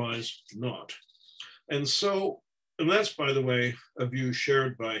otherwise not. And so, and that's, by the way, a view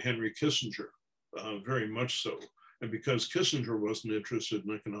shared by Henry Kissinger, very much so. And because Kissinger wasn't interested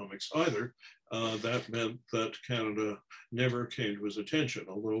in economics either, that meant that Canada never came to his attention,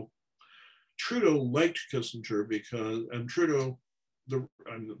 although Trudeau liked Kissinger because, and Trudeau, the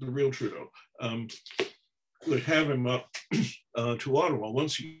real Trudeau, would have him up to Ottawa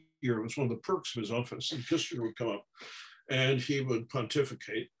once a year. It was one of the perks of his office, and Kissinger would come up and he would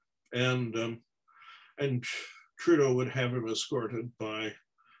pontificate, and Trudeau would have him escorted by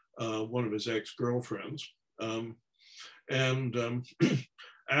one of his ex-girlfriends.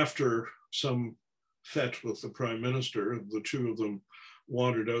 After some fete with the Prime Minister, the two of them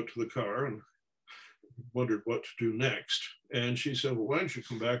wandered out to the car and wondered what to do next. And she said, well, why don't you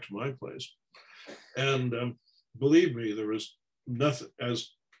come back to my place? And believe me, there was nothing, as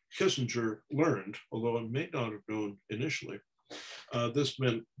Kissinger learned, although it may not have known initially, this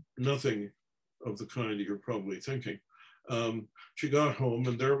meant nothing of the kind that you're probably thinking. She got home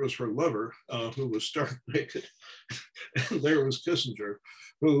and there was her lover, who was stark naked. And there was Kissinger,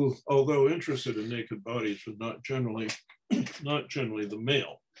 who, although interested in naked bodies, was not generally the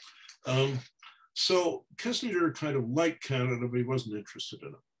male. So Kissinger kind of liked Canada, but he wasn't interested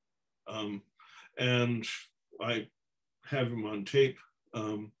in it. And I have him on tape.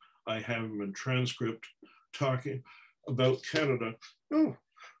 I have him in transcript talking about Canada. No,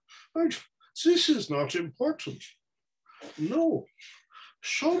 this is not important. No,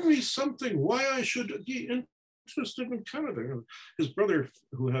 show me something why I should be interested in Canada. His brother,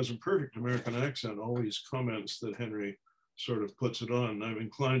 who has a perfect American accent, always comments that Henry sort of puts it on. I'm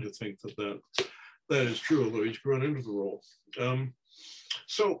inclined to think that is true, although he's grown into the role.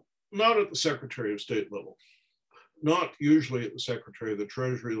 So not at the Secretary of State level, not usually at the Secretary of the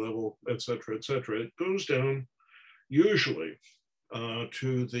Treasury level, et cetera, et cetera. It goes down usually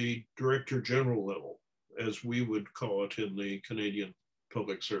to the Director General level, as we would call it in the Canadian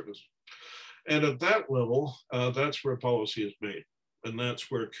public service. And at that level, that's where policy is made. And that's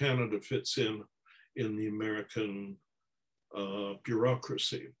where Canada fits in the American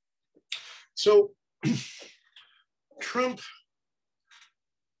bureaucracy. So Trump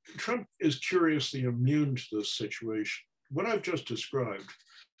is curiously immune to this situation. What I've just described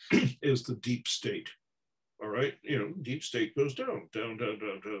is the deep state. All right, you know, deep state goes down, down, down,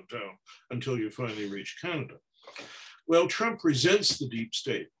 down, down, down, until you finally reach Canada. Well, Trump resents the deep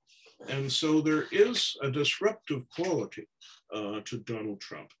state. And so there is a disruptive quality to Donald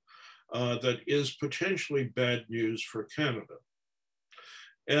Trump that is potentially bad news for Canada.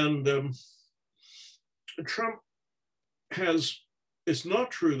 And Trump has, it's not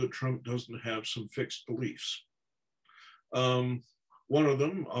true that Trump doesn't have some fixed beliefs. One of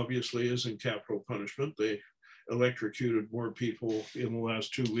them, obviously, is in capital punishment. They electrocuted more people in the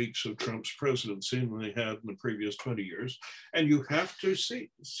last 2 weeks of Trump's presidency than they had in the previous 20 years. And you have to see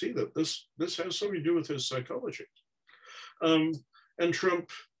that this has something to do with his psychology. And Trump,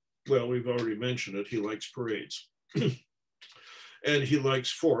 well, we've already mentioned it, he likes parades. And he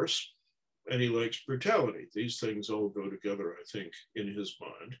likes force, and he likes brutality. These things all go together, I think, in his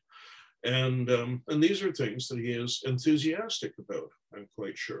mind. And these are things that he is enthusiastic about, I'm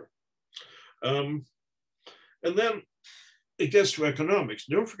quite sure. And then it gets to economics.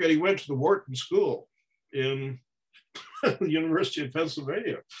 Don't forget, he went to the Wharton School in the University of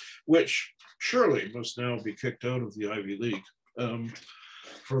Pennsylvania, which surely must now be kicked out of the Ivy League.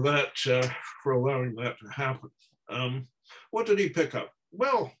 for that, for allowing that to happen. What did he pick up?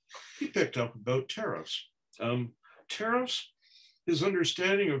 Well, he picked up about tariffs. Tariffs, his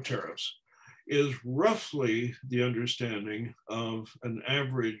understanding of tariffs is roughly the understanding of an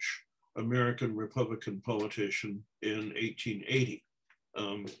average American Republican politician in 1880.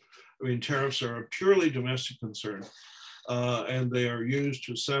 I mean, tariffs are a purely domestic concern, and they are used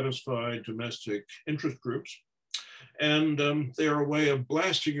to satisfy domestic interest groups. And they are a way of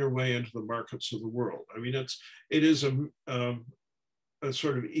blasting your way into the markets of the world. I mean, it is a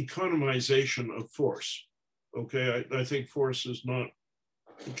sort of economization of force. Okay, I think force is not,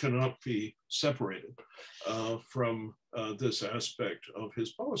 cannot be separated from this aspect of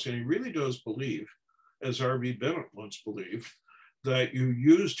his policy. And he really does believe, as R.B. Bennett once believed, that you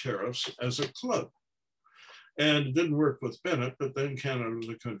use tariffs as a club. And it didn't work with Bennett, but then Canada was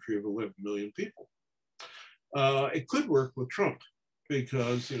a country of 11 million people. It could work with Trump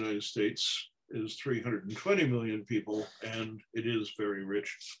because the United States is 320 million people and it is very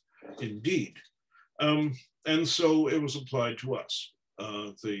rich indeed. And so it was applied to us,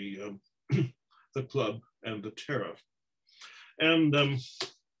 the club and the tariff. And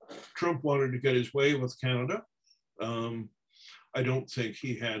Trump wanted to get his way with Canada. I don't think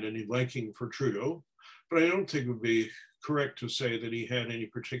he had any liking for Trudeau, but I don't think it would be correct to say that he had any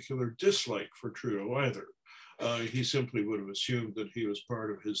particular dislike for Trudeau either. He simply would have assumed that he was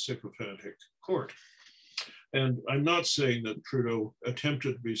part of his sycophantic court. And I'm not saying that Trudeau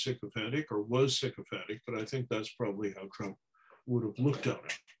attempted to be sycophantic or was sycophantic, but I think that's probably how Trump would have looked at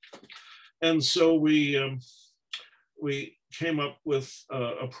it. And so we came up with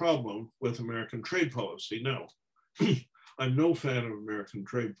a problem with American trade policy. Now, I'm no fan of American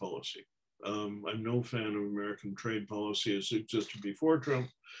trade policy. I'm no fan of American trade policy as it existed before Trump,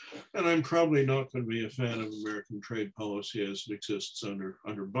 and I'm probably not going to be a fan of American trade policy as it exists under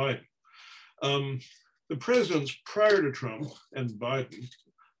Biden. The presidents prior to Trump and Biden,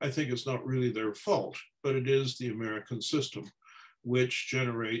 I think it's not really their fault, but it is the American system, which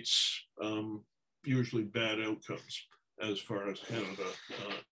generates usually bad outcomes as far as Canada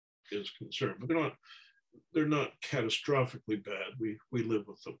is concerned. But they're not catastrophically bad. We live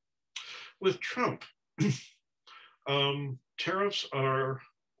with them. With Trump, tariffs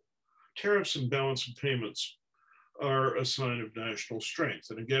and balance of payments are a sign of national strength.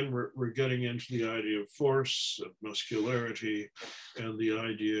 And again, we're getting into the idea of force, of muscularity, and the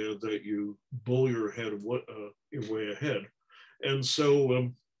idea that you bull your way ahead. And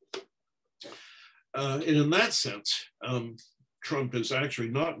so in that sense, Trump is actually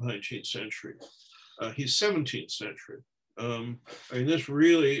not 19th century. He's 17th century. I mean, this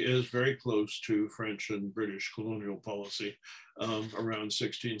really is very close to French and British colonial policy around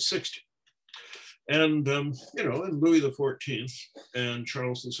 1660. And, you know, and Louis XIV and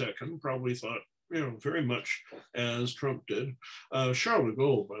Charles II probably thought, you know, very much as Trump did. Charles de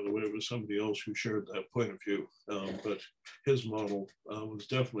Gaulle, by the way, was somebody else who shared that point of view, but his model was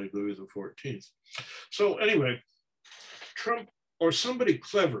definitely Louis XIV. So anyway, Trump, or somebody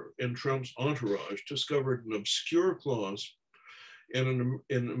clever in Trump's entourage, discovered an obscure clause in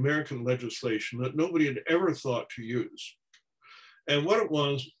American legislation that nobody had ever thought to use. And what it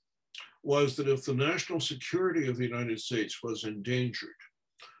was that if the national security of the United States was endangered,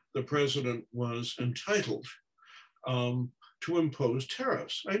 the president was entitled to impose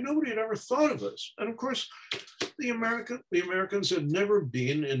tariffs. And nobody had ever thought of this. And of course, the Americans had never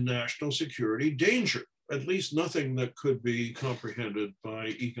been in national security danger, at least nothing that could be comprehended by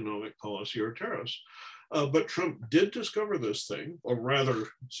economic policy or tariffs. But Trump did discover this thing, or rather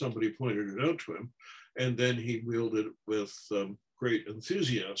somebody pointed it out to him, and then he wielded it with great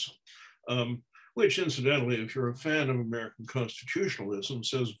enthusiasm. Which incidentally, if you're a fan of American constitutionalism,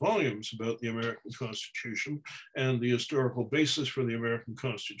 says volumes about the American Constitution and the historical basis for the American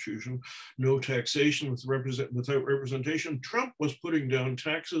Constitution. No taxation without representation. Trump was putting down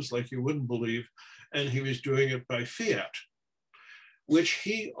taxes like you wouldn't believe, and he was doing it by fiat, which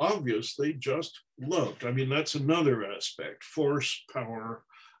he obviously just loved. I mean, that's another aspect: force, power,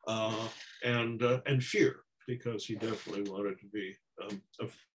 and fear, because he definitely wanted to be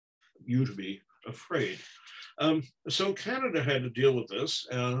you to be afraid. So Canada had to deal with this,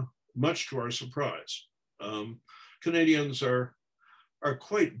 much to our surprise. Canadians are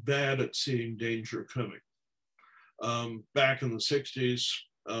quite bad at seeing danger coming. Back in the 60s,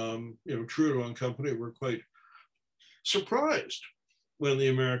 you know, Trudeau and company were quite surprised when the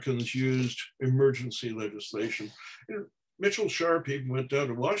Americans used emergency legislation. You know, Mitchell Sharp even went down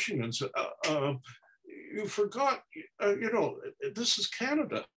to Washington and said, you forgot, you know, this is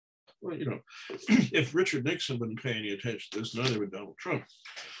Canada. well, you know, if Richard Nixon had been paying any attention to this, neither would Donald Trump.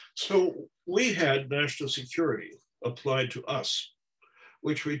 So we had national security applied to us,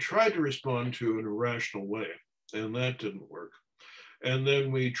 which we tried to respond to in a rational way, and that didn't work. And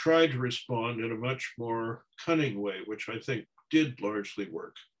then we tried to respond in a much more cunning way, which I think did largely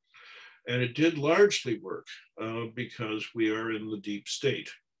work. And it did largely work because we are in the deep state.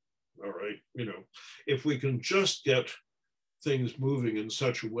 All right, you know, if we can just get things moving in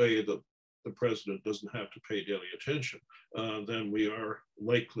such a way that the president doesn't have to pay daily attention, then we are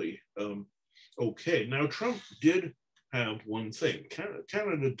likely okay. Now, Trump did have one thing.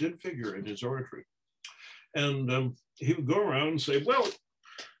 Canada did figure in his oratory. And he would go around and say, well,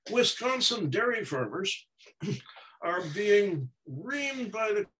 Wisconsin dairy farmers are being reamed by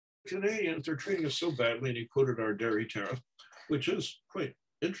the Canadians. They're treating us so badly. And he quoted our dairy tariff, which is quite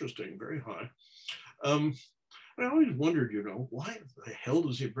interesting, very high. I always wondered, you know, why the hell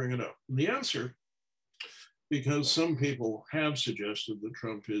does he bring it up? And the answer, because some people have suggested that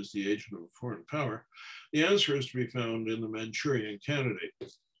Trump is the agent of a foreign power, the answer is to be found in the Manchurian Candidate,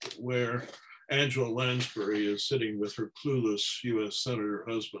 where Angela Lansbury is sitting with her clueless US Senator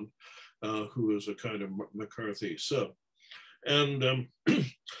husband, who is a kind of McCarthy sub. And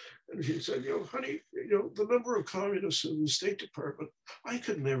she said, you know, honey, you know, the number of communists in the State Department, I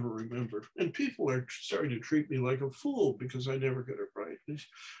could never remember. And people are starting to treat me like a fool because I never get it right. And she,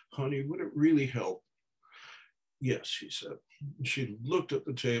 honey, would it really help? Yes, she said. She looked at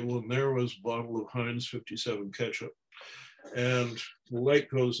the table and there was a bottle of Heinz 57 ketchup. And the light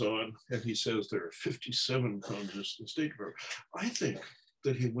goes on and he says there are 57 communists in the State Department. I think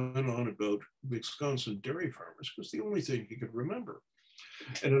that he went on about Wisconsin dairy farmers because the only thing he could remember.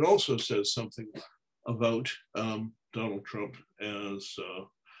 And it also says something about Donald Trump as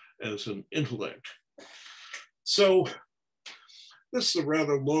an intellect. So this is a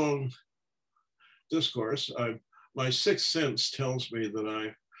rather long discourse. My sixth sense tells me that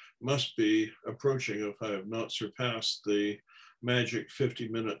I must be approaching, if I have not surpassed, the magic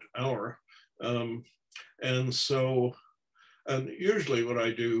 50-minute hour. And so, and usually what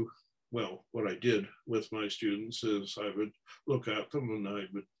I do, well, what I did with my students is I would look at them and I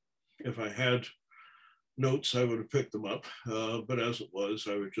would, if I had notes, I would have picked them up. But as it was,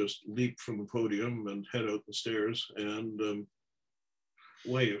 I would just leap from the podium and head out the stairs and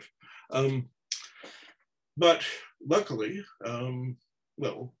wave. But luckily,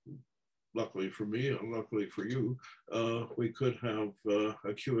 well, luckily for me and luckily for you, we could have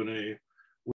a Q&A